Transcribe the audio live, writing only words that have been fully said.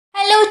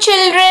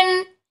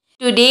children.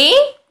 Today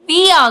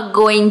we are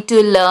going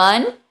to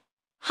learn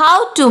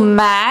how to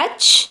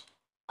match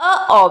a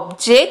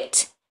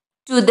object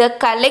to the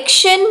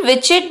collection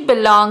which it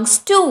belongs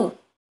to.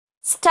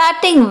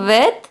 Starting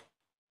with,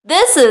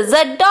 this is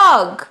a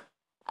dog.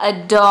 A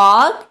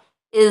dog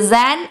is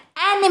an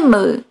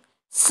animal,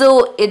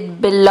 so it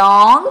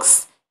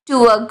belongs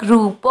to a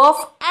group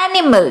of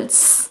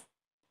animals.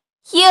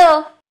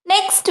 Here,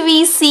 next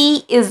we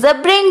see is a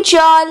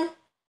brinjal.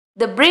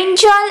 The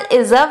brinjal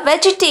is a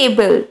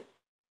vegetable.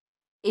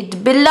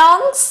 It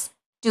belongs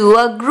to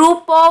a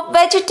group of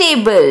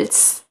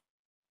vegetables.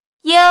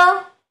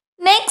 Here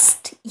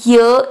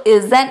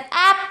is an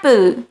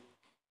apple.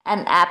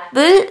 An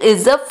apple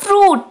is a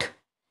fruit.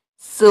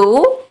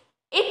 So,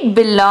 it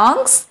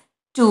belongs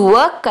to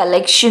a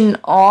collection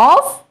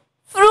of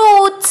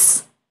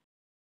fruits.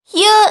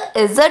 Here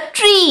is a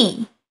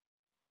tree.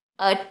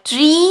 A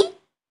tree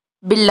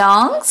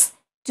belongs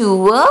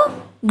to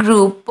a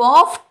group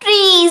of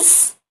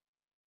trees,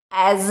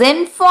 as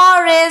in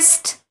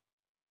forest.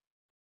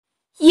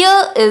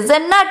 Here is a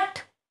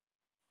nut.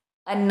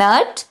 A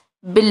nut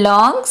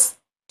belongs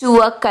to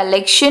a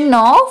collection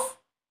of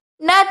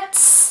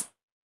nuts.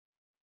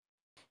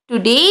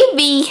 Today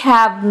we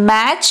have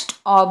matched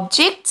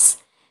objects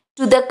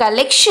to the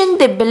collection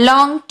they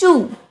belong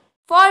to.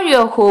 For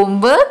your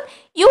homework,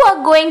 you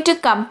are going to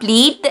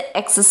complete the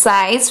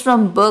exercise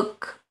from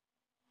book.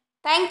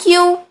 Thank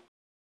you.